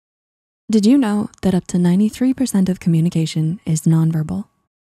Did you know that up to 93% of communication is nonverbal?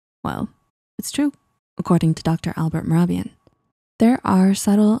 Well, it's true, according to Dr. Albert Mehrabian. There are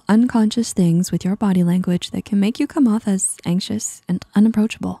subtle, unconscious things with your body language that can make you come off as anxious and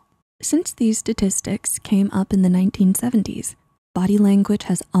unapproachable. Since these statistics came up in the 1970s, body language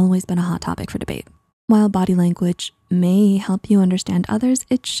has always been a hot topic for debate. While body language may help you understand others,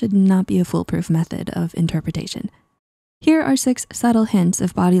 it should not be a foolproof method of interpretation. Here are 6 subtle hints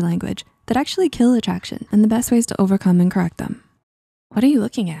of body language that actually kill attraction and the best ways to overcome and correct them. What are you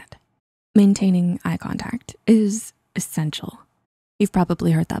looking at? Maintaining eye contact is essential. You've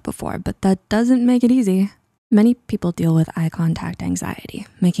probably heard that before, but that doesn't make it easy. Many people deal with eye contact anxiety,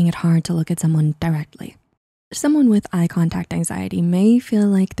 making it hard to look at someone directly. Someone with eye contact anxiety may feel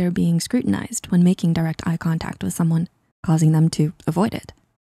like they're being scrutinized when making direct eye contact with someone, causing them to avoid it.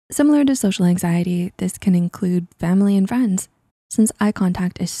 Similar to social anxiety, this can include family and friends. Since eye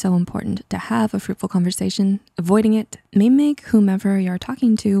contact is so important to have a fruitful conversation, avoiding it may make whomever you're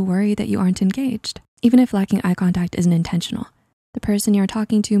talking to worry that you aren't engaged. Even if lacking eye contact isn't intentional, the person you're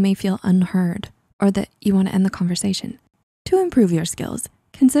talking to may feel unheard or that you want to end the conversation. To improve your skills,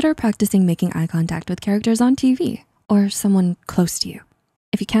 consider practicing making eye contact with characters on TV or someone close to you.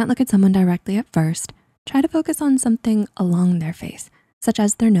 If you can't look at someone directly at first, try to focus on something along their face, such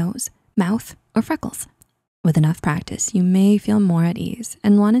as their nose, mouth, or freckles. With enough practice, you may feel more at ease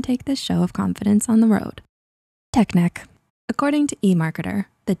and want to take this show of confidence on the road. Tech neck. According to eMarketer,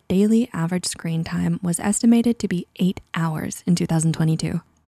 the daily average screen time was estimated to be 8 hours in 2022.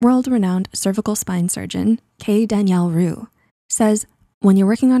 World-renowned cervical spine surgeon K. Danielle Rue says, when you're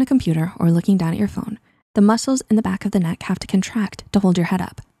working on a computer or looking down at your phone, the muscles in the back of the neck have to contract to hold your head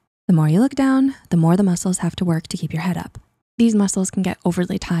up. The more you look down, the more the muscles have to work to keep your head up. These muscles can get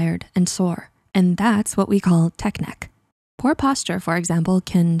overly tired and sore, and that's what we call tech neck. Poor posture, for example,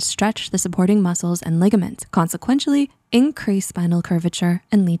 can stretch the supporting muscles and ligaments, consequentially increase spinal curvature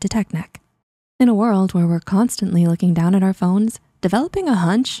and lead to tech neck. In a world where we're constantly looking down at our phones, developing a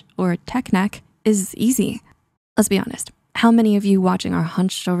hunch or tech neck is easy. Let's be honest, how many of you watching are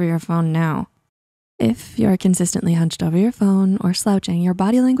hunched over your phone now? If you're consistently hunched over your phone or slouching, your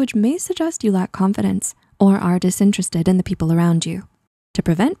body language may suggest you lack confidence or are disinterested in the people around you. To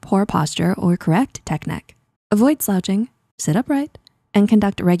prevent poor posture or correct tech neck, avoid slouching, sit upright, and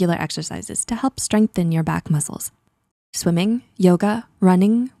conduct regular exercises to help strengthen your back muscles. Swimming, yoga,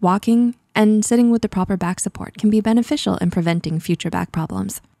 running, walking, and sitting with the proper back support can be beneficial in preventing future back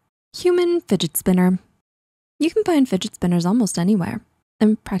problems. Human fidget spinner. You can find fidget spinners almost anywhere,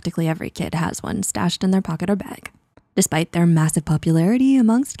 and practically every kid has one stashed in their pocket or bag. Despite their massive popularity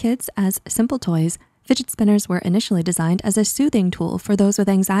amongst kids as simple toys, fidget spinners were initially designed as a soothing tool for those with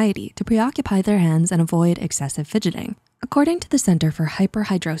anxiety to preoccupy their hands and avoid excessive fidgeting. According to the Center for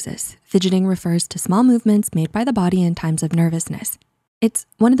Hyperhidrosis, fidgeting refers to small movements made by the body in times of nervousness. It's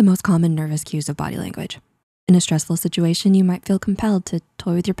one of the most common nervous cues of body language. In a stressful situation, you might feel compelled to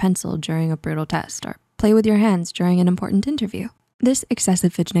toy with your pencil during a brutal test or play with your hands during an important interview. This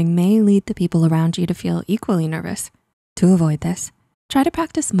excessive fidgeting may lead the people around you to feel equally nervous. To avoid this, try to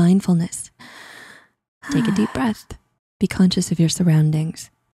practice mindfulness. Take a deep breath, be conscious of your surroundings,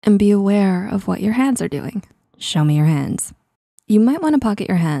 and be aware of what your hands are doing. Show me your hands. You might want to pocket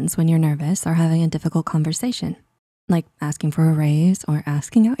your hands when you're nervous or having a difficult conversation, like asking for a raise or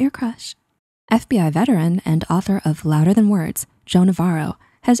asking out your crush. FBI veteran and author of Louder Than Words, Joe Navarro,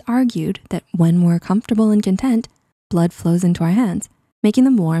 has argued that when we're comfortable and content, blood flows into our hands, making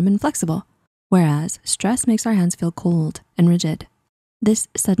them warm and flexible, whereas stress makes our hands feel cold and rigid. This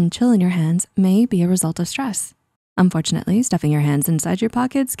sudden chill in your hands may be a result of stress. Unfortunately, stuffing your hands inside your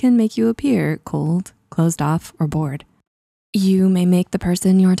pockets can make you appear cold, closed off, or bored. You may make the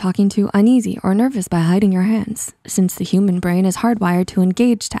person you're talking to uneasy or nervous by hiding your hands, since the human brain is hardwired to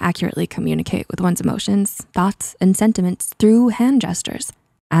engage to accurately communicate with one's emotions, thoughts, and sentiments through hand gestures.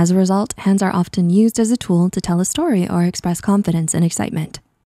 As a result, hands are often used as a tool to tell a story or express confidence and excitement.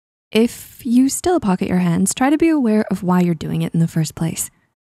 If you still pocket your hands, try to be aware of why you're doing it in the first place.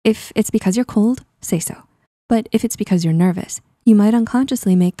 If it's because you're cold, say so. But if it's because you're nervous, you might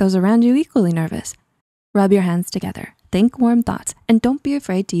unconsciously make those around you equally nervous. Rub your hands together, think warm thoughts, and don't be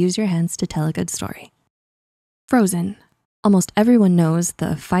afraid to use your hands to tell a good story. Frozen. Almost everyone knows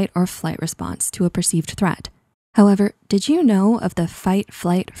the fight or flight response to a perceived threat. However, did you know of the fight,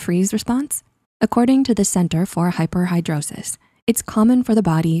 flight, freeze response? According to the Center for Hyperhidrosis, it's common for the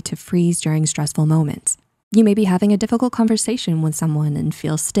body to freeze during stressful moments. You may be having a difficult conversation with someone and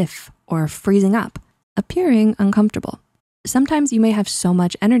feel stiff or freezing up, appearing uncomfortable. Sometimes you may have so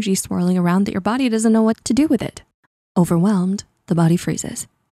much energy swirling around that your body doesn't know what to do with it. Overwhelmed, the body freezes.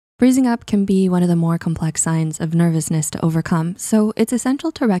 Freezing up can be one of the more complex signs of nervousness to overcome, so it's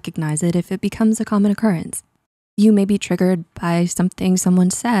essential to recognize it if it becomes a common occurrence. You may be triggered by something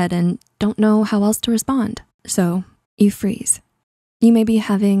someone said and don't know how else to respond, so you freeze. You may be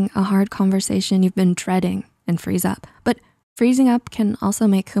having a hard conversation you've been dreading and freeze up, but freezing up can also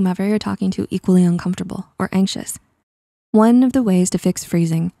make whomever you're talking to equally uncomfortable or anxious. One of the ways to fix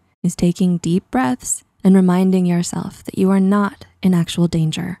freezing is taking deep breaths and reminding yourself that you are not in actual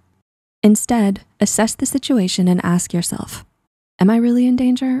danger. Instead, assess the situation and ask yourself, am I really in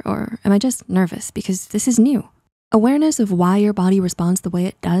danger or am I just nervous because this is new? Awareness of why your body responds the way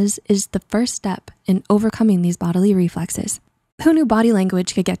it does is the first step in overcoming these bodily reflexes. Who knew body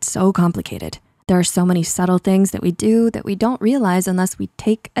language could get so complicated? There are so many subtle things that we do that we don't realize unless we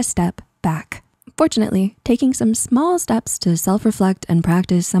take a step back. Fortunately, taking some small steps to self-reflect and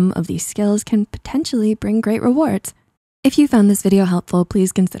practice some of these skills can potentially bring great rewards. If you found this video helpful,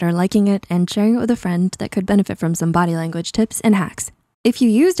 please consider liking it and sharing it with a friend that could benefit from some body language tips and hacks. If you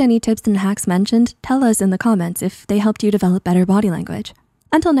used any tips and hacks mentioned, tell us in the comments if they helped you develop better body language.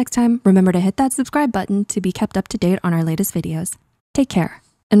 Until next time, remember to hit that subscribe button to be kept up to date on our latest videos. Take care,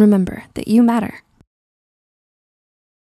 and remember that you matter.